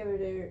fight the other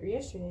day or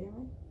yesterday, didn't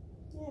we?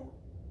 Yeah.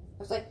 I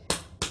was like.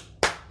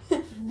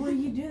 Well,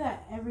 you do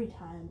that every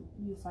time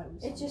you fight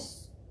with someone. It's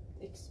just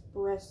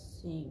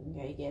expressing,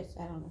 I guess.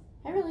 I don't know.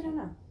 I really don't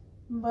know.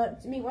 But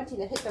it's me wanting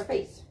to hit their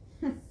face.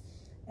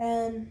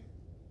 And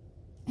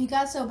it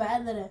got so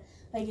bad that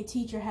a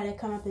teacher had to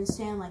come up and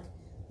stand like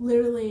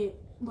literally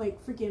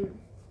like freaking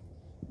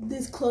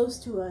this close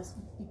to us.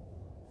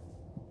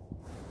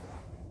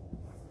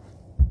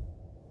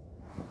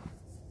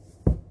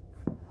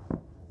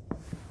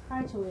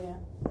 Hi, Talia.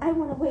 I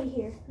want to wait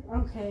here.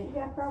 Okay. You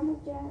got a problem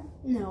with that?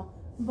 No.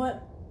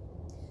 But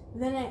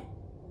then it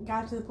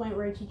got to the point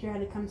where a teacher had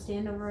to come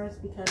stand over us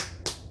because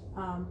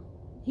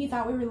he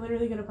thought we were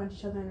literally going to punch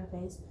each other in the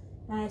face.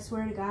 And I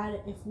swear to God,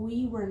 if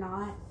we were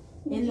not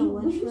in the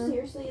lunchroom... Did you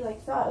seriously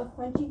thought of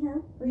punching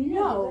her?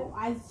 No,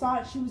 I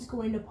thought she was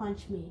going to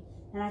punch me.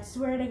 And I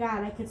swear to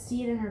God, I could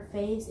see it in her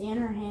face and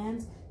her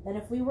hands that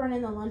if we weren't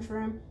in the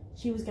lunchroom,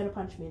 she was going to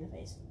punch me in the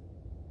face.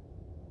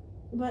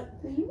 But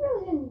you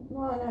really didn't...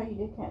 Well, no, you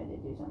did kind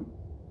of do something.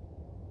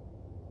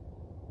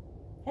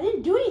 I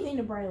didn't do anything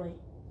to Brylee.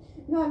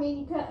 No, I mean,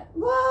 you kind of...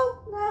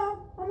 Well,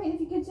 no. I mean,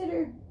 if you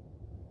consider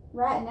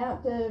ratting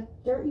out the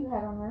dirt you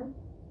had on her.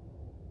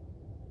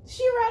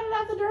 She ratted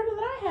out the dirt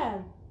that I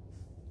had.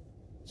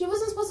 She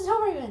wasn't supposed to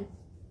tell Raven.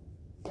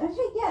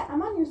 Okay, yeah,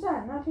 I'm on your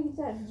side. I'm not picking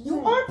sides.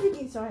 You are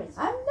picking sides.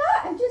 I'm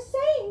not. I'm just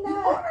saying that. You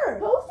are.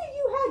 Both of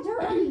you had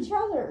dirt on each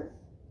other.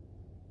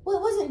 Well,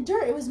 it wasn't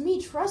dirt. It was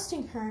me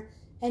trusting her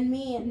and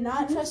me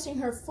not trusting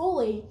her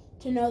fully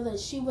to know that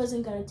she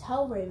wasn't going to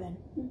tell Raven.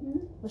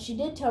 But she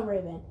did tell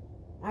Raven.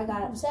 I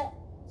got upset,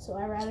 so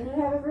I ratted her.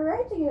 You have every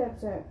right to get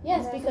upset.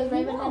 Yes, because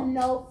Raven had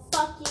no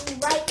fucking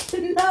right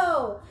to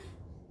know.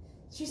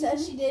 She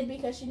says she did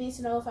because she needs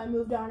to know if I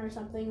moved on or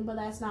something, but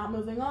that's not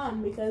moving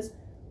on because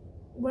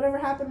whatever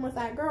happened with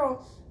that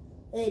girl,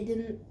 it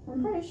didn't.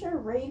 I'm pretty sure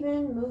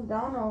Raven moved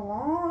on a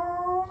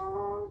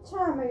long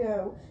time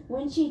ago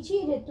when she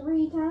cheated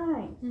 3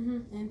 times.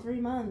 In 3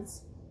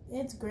 months.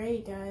 It's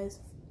great, guys.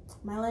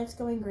 My life's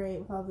going great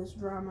with all this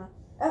drama.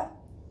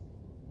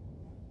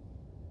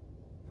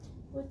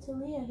 With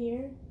Talia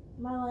here,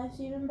 my life's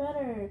even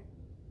better.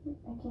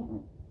 I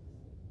can't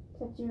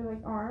touch your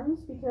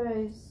arms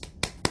because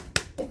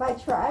if I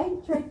try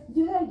to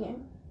do that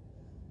again.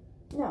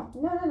 No,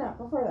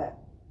 before that.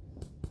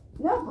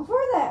 No,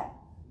 before that.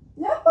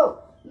 No,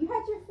 you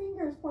had your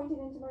fingers pointed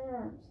into my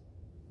arms.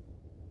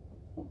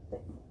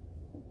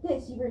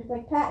 This, you were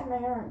like patting my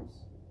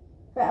arms.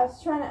 But I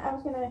was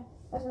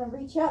gonna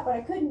reach out, but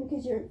I couldn't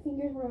because your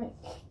fingers were like.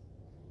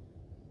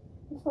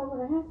 That's what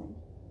would have happened.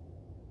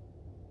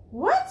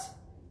 What?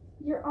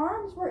 Your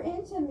arms were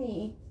into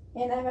me,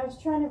 and I was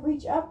trying to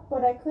reach up,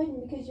 but I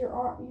couldn't because your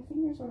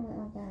fingers went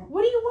like that.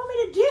 What do you want me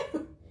to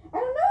do? I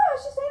don't know. I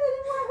was just saying I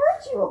didn't want to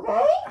hurt you.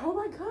 Okay? Oh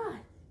my God.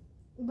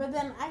 But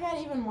then I got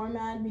even more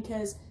mad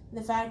because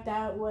the fact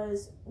that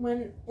was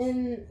when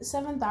in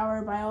 7th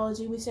hour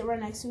biology, we sit right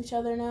next to each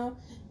other now,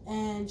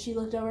 and she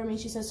looked over at me,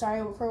 she said,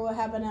 sorry for what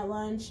happened at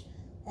lunch,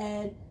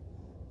 and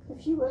If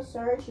she was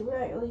sorry, she would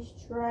at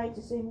least try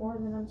to say more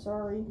than I'm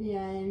sorry. yeah,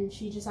 and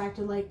she just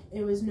acted like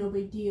it was no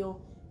big deal,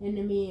 and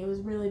to me, it was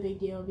really big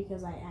deal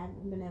because I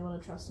hadn't been able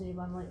to trust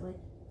anyone lately,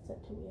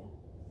 except Tabia.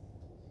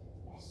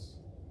 Yes.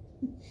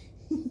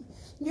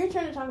 Your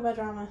turn to talk about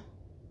drama.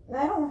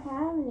 I don't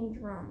have any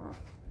drama.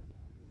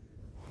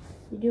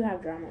 You do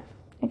have drama.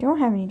 I don't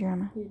have any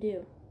drama. You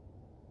do.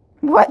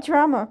 What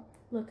drama?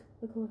 Look.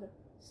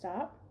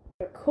 Stop.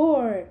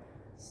 Record.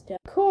 Stop.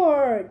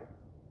 Record.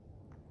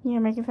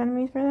 You're making fun of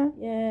me for that?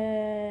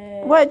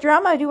 Yay. What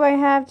drama do I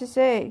have to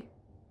say?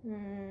 I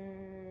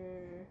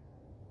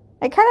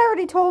kind of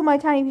already told my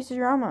tiny piece of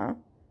drama.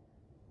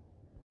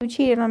 You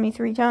cheated on me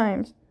 3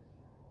 times.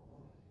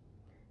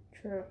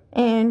 True.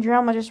 And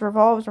drama just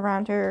revolves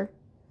around her.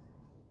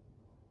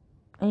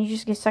 And you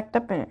just get sucked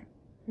up in it.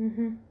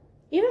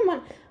 Even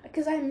when,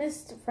 because I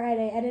missed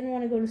Friday, I didn't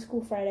want to go to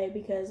school Friday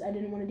because I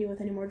didn't want to deal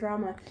with any more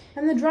drama.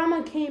 And the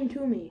drama came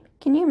to me.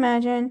 Can you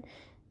imagine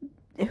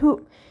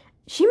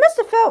she must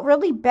have felt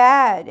really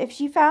bad. If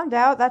she found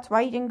out that's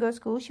why you didn't go to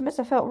school, she must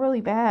have felt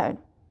really bad.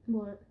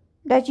 What?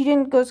 That you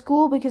didn't go to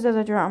school because of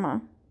the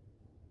drama.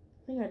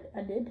 I think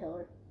I did tell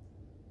her.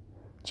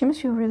 She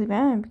must feel really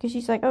bad because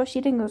she's like, oh,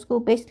 she didn't go to school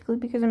basically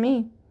because of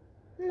me.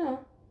 No.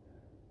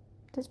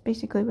 That's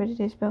basically what it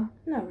is, Bill.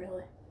 Not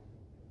really.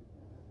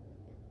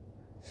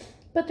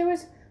 But there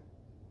was...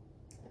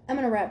 I'm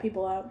going to rat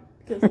people out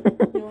because,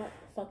 you know what?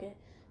 Fuck it.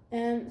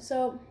 And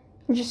so...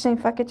 You're just saying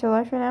fuck it to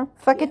life right now?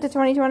 Fuck it to Yes.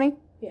 2020?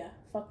 Yeah,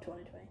 fuck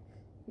 2020.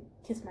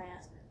 Kiss my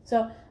ass.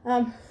 So,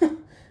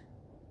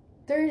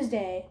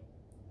 Thursday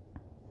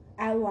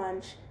at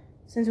lunch,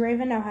 since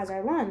Raven now has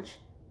our lunch,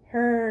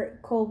 her,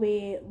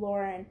 Colby,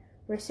 Lauren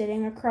were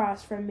sitting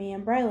across from me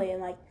and Brylee in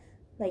like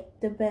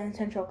the Ben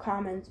Central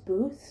Commons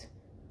booth,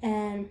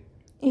 and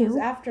it was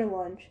after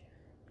lunch,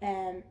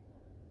 and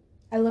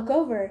I look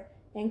over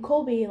and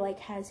Colby like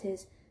has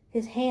his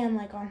hand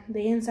like on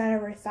the inside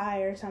of her thigh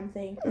or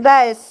something.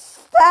 That is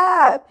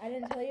stop. I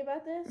didn't tell you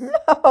about this? No.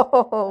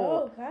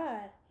 Oh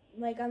god.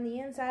 Like on the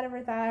inside of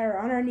her thigh or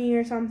on her knee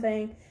or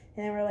something,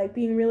 and they were like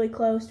being really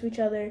close to each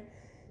other.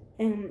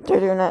 And They're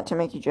doing that to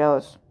make you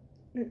jealous.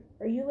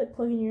 are you like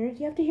plugging your ears?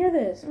 You have to hear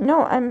this.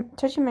 No, I'm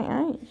touching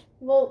my eyes.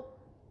 Well,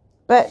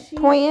 But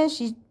point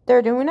is,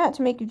 they're doing that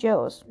to make you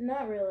jealous.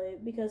 not really,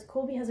 because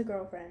Colby has a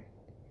girlfriend.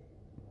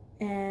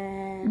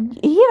 And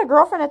He had a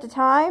girlfriend at the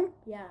time?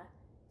 yeah.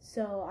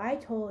 So I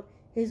told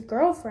his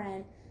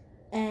girlfriend,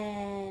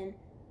 and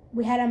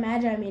we had a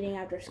Magi meeting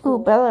after school.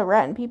 Ooh, Bella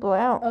ratting people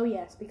out. Oh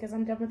yes, because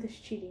I'm done with this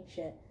cheating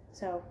shit.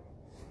 So,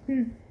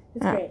 it's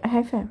great.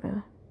 High five,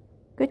 Bella.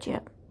 Good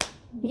job.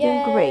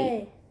 You're doing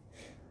great.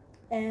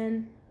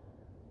 And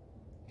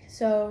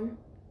so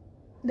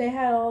they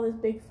had all these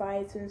big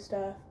fights and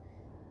stuff,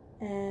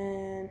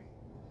 and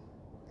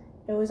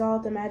it was all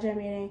at the Magi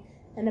meeting.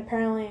 And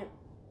apparently,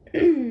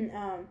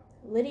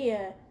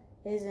 Lydia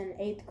is an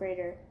 8th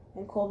grader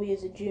and Colby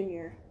is a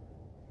junior,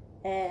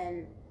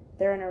 and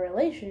they're in a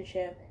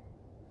relationship.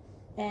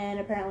 And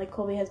apparently,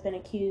 Colby has been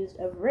accused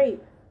of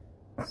rape.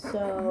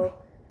 So,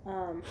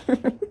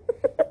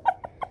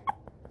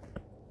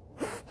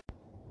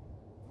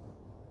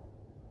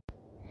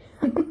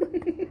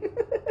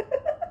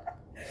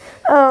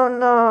 Oh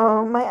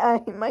no,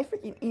 my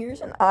freaking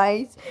ears and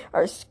eyes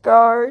are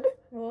scarred.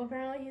 well,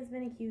 apparently he's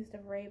been accused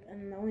of rape,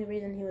 and the only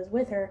reason he was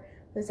with her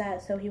was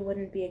that so he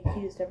wouldn't be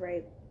accused of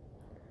rape.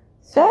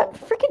 So, That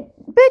freaking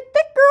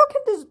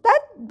that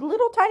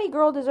little tiny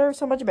girl deserves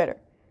so much better.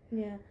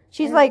 yeah.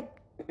 She's like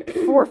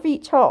 4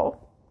 feet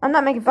tall. I'm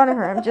not making fun of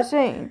her. I'm just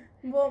saying.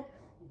 Well,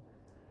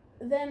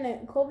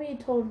 then Colby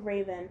told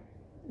Raven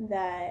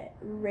that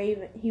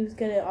he was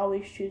gonna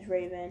always choose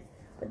Raven,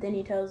 but then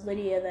he tells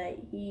Lydia that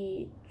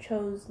he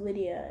chose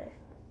Lydia.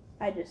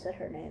 I just said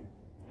her name.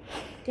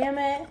 Damn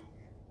it!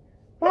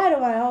 Why do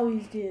I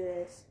always do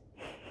this?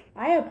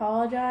 I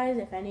apologize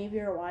if any of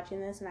you are watching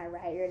this and I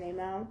rat your name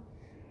out.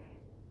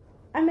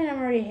 I mean, I'm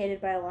already hated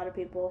by a lot of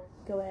people.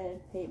 Go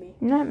ahead, hate me.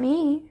 Not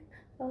me.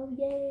 Oh,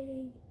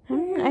 yay.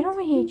 I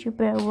don't hate you,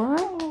 Bella.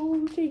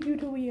 Oh, thank you,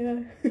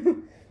 Talia.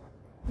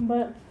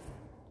 But,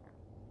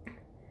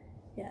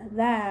 yeah,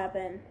 that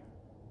happened.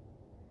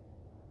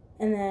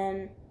 And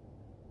then,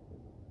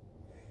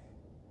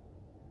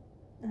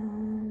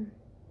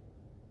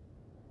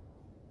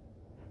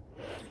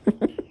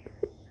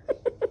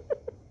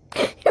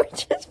 You're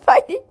just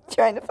fighting,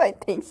 trying to find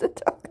things to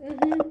talk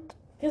about.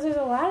 because there's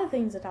a lot of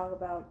things to talk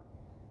about.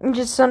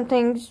 Just some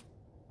things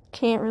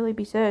can't really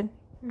be said.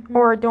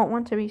 Or don't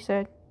want to be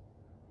said.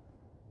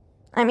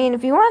 I mean,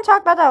 if you want to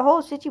talk about that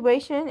whole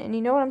situation and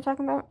you know what I'm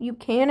talking about, you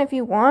can if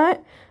you want.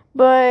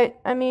 But,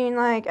 I mean,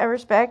 like, I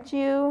respect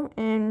you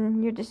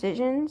and your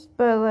decisions.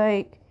 But,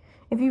 like,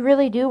 if you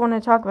really do want to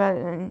talk about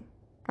it, then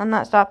I'm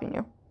not stopping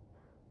you.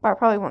 But I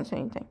probably won't say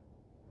anything.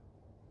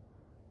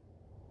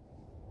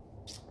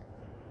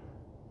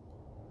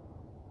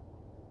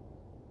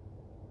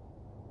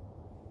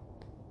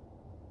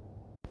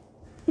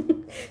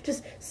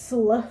 Just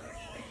slowly.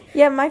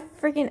 Yeah, my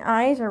freaking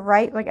eyes are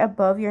right, like,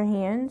 above your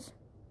hands.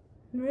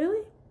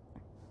 Really?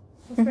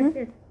 What's right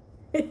here?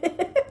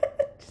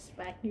 Just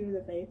smack you in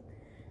the face.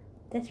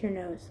 That's your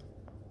nose.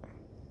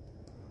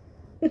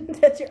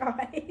 That's your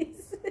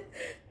eyes.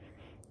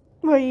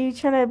 What, are you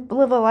trying to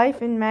live a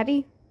life in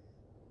Maddie?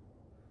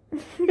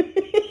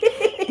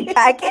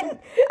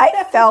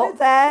 I felt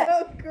that.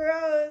 So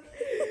gross.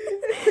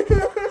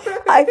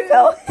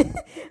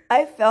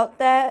 I felt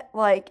that,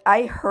 like,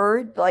 I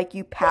heard, like,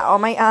 you pat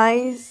on my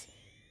eyes.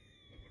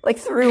 Like,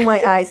 through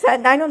my eyes. I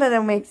know that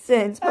don't make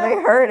sense, but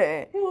I heard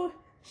it. Well,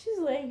 she's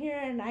laying here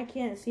and I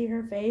can't see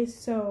her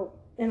face,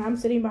 and I'm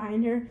sitting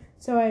behind her,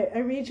 so I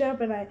reach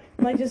up and I'm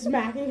like just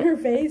smacking her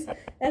face,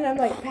 and I'm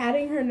like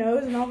patting her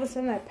nose, and all of a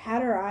sudden I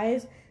pat her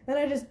eyes, and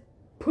I just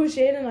push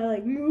in and I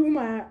like move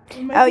my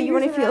Oh, you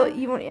want to feel around.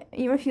 you want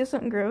to feel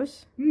something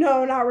gross?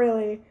 No, not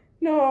really.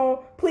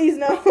 No, please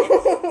no. No,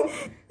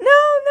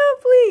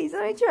 please.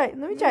 Let me try.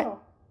 No.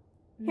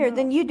 Here, No.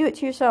 then you do it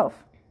to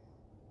yourself.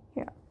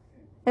 Here.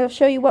 I'll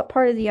show you what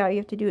part of the eye you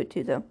have to do it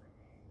to, though.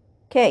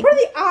 Okay. For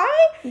the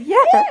eye? Yeah.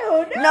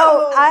 Ew, no.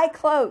 No, eye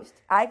closed.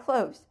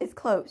 It's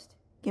closed.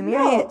 Give me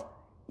your No. hand.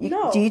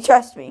 No. Do you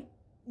trust me?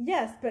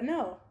 Yes, but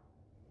no.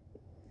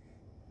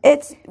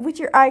 It's with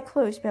your eye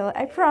closed, Bella.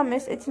 I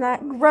promise it's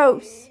not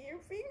gross. Your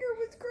finger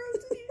was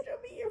gross and you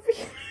showed me your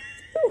finger.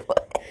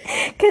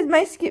 Because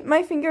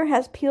my finger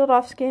has peeled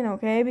off skin,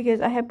 okay?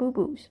 Because I have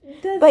boo-boos.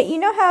 But you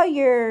know how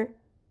your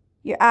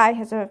eye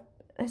has a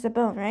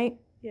bone, right?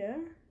 Yeah.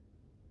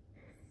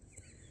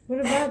 What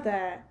about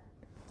that?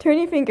 Turn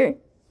your finger.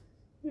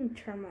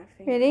 Turn my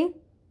finger. Ready?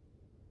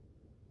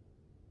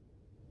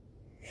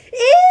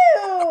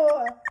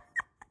 Ew!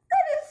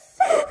 That is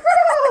so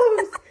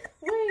gross!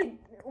 Wait,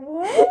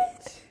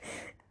 what?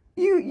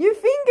 You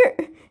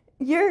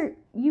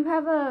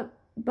have a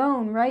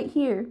bone right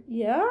here.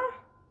 Yeah?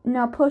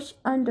 Now push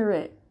under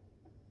it.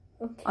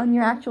 Okay. On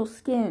your actual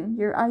skin,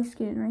 your eye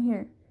skin right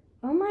here.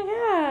 Oh my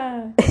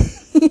god.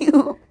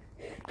 You.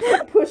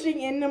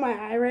 Pushing into my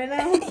eye right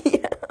now?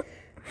 Yeah.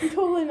 I'm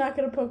totally not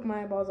gonna poke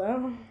my eyeballs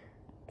out.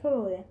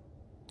 Totally.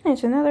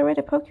 It's another way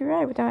to poke your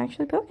eye without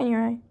actually poking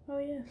your eye. Oh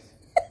yes.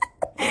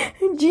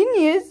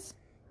 Genius.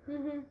 I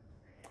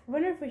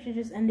wonder if we should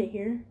just end it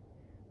here.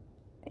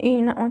 Are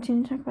you not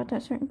wanting to talk about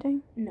that certain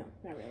thing? No,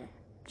 not really.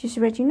 Just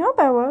to let you know,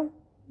 Bella.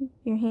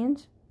 Your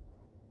hands.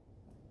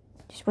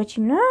 Just let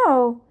you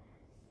know.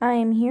 I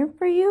am here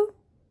for you.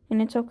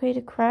 And it's okay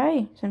to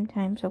cry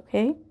sometimes,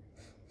 okay?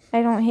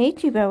 I don't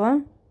hate you,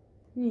 Bella.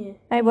 Yeah.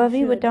 I love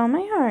you with all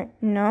my heart.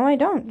 No, I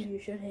don't. You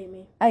should hate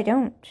me. I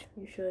don't.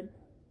 You should.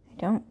 I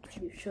don't.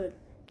 You should.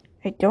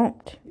 I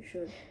don't. You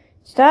should.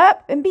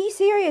 Stop and be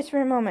serious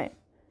for a moment.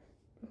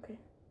 Okay.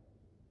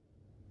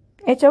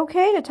 It's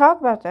okay to talk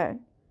about that.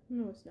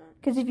 No, it's not.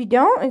 Because if you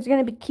don't, it's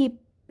going to keep...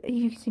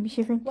 You can see me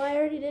shivering. Well, I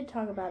already did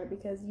talk about it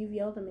because you've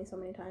yelled at me so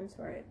many times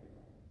for it.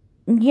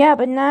 Yeah,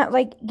 but not,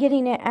 like,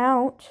 getting it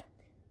out.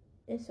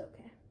 It's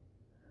okay.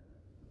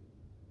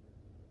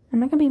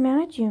 I'm not going to be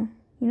mad at you.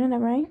 You know that,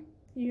 right?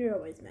 You're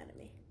always mad at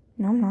me.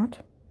 No, I'm not.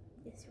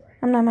 Yes, you are.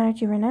 I'm not mad at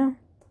you right now.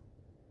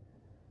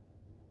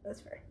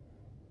 That's fair.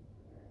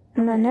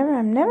 I'm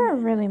never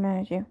really mad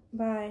at you.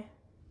 Bye.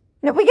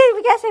 No, we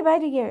gotta say bye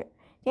together.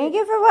 Thank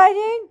you for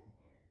watching.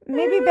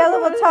 Maybe Bella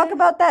will talk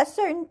about that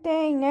certain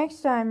thing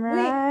next time,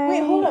 right?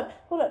 Wait, hold up.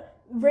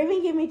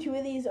 Raven gave me 2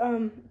 of these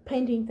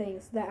painting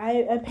things that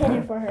I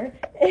painted for her.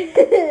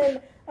 And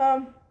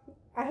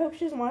I hope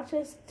she doesn't watch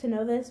this to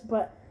know this,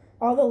 but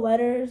all the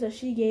letters that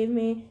she gave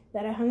me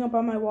that I hung up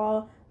on my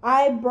wall,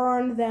 I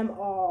burned them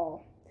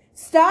all.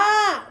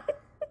 Stop!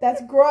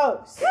 That's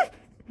gross.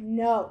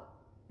 No.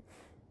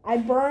 I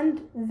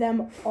burned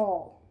them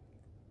all.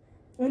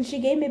 And she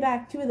gave me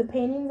back 2 of the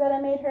paintings that I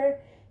made her,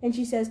 and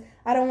she says,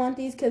 I don't want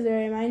these because they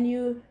remind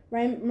you...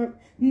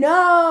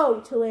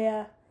 No,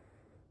 Talia.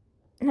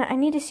 No, I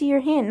need to see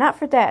your hand, not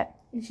for that.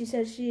 And she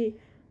says she...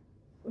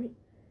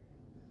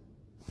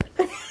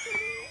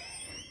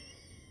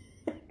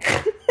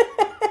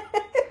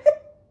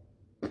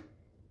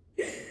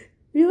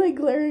 You like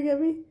glaring at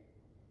me?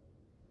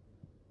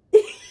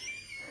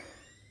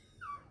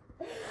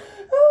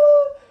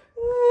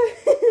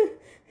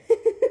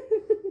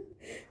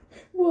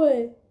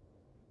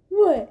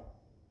 What?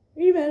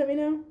 Are you mad at me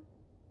now?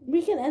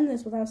 We can end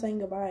this without saying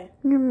goodbye.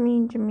 You're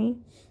mean to me.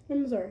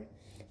 I'm sorry.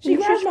 She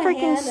grabbed just my freaking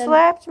hand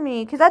slapped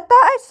me because I thought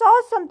I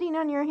saw something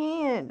on your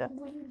hand.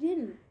 Well, you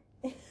didn't.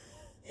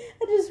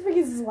 I just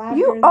freaking slapped her.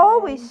 You in the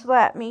always hand.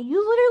 slap me.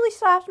 You literally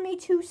slapped me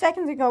 2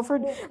 seconds ago for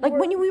like we're-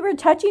 when we were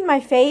touching my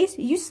face.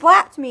 You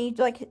slapped me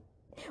like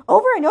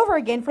over and over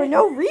again for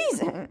no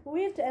reason.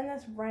 We have to end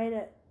this right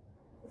at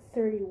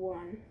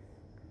 31.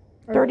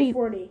 Or 30.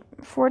 40.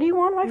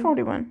 41? Why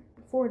 41?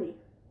 40.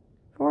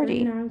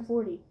 40. 39,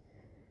 40.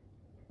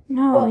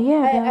 No, Well,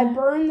 yeah. I Bella.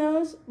 burned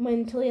those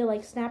when Talia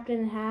like snapped it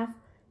in half,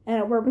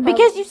 and we're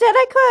Because you said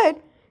I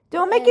could.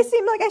 Don't make it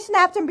seem like I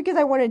snapped them because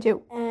I wanted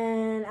to.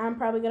 And I'm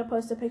probably gonna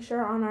post a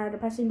picture on our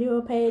Depressing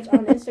Duo page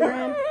on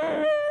Instagram.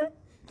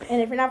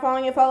 And if you're not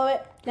following it, follow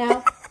it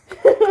now.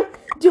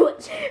 Do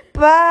it.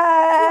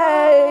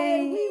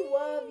 Bye. We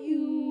love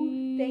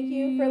you. Thank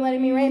you for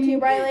letting me rant to you,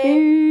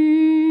 Brylee.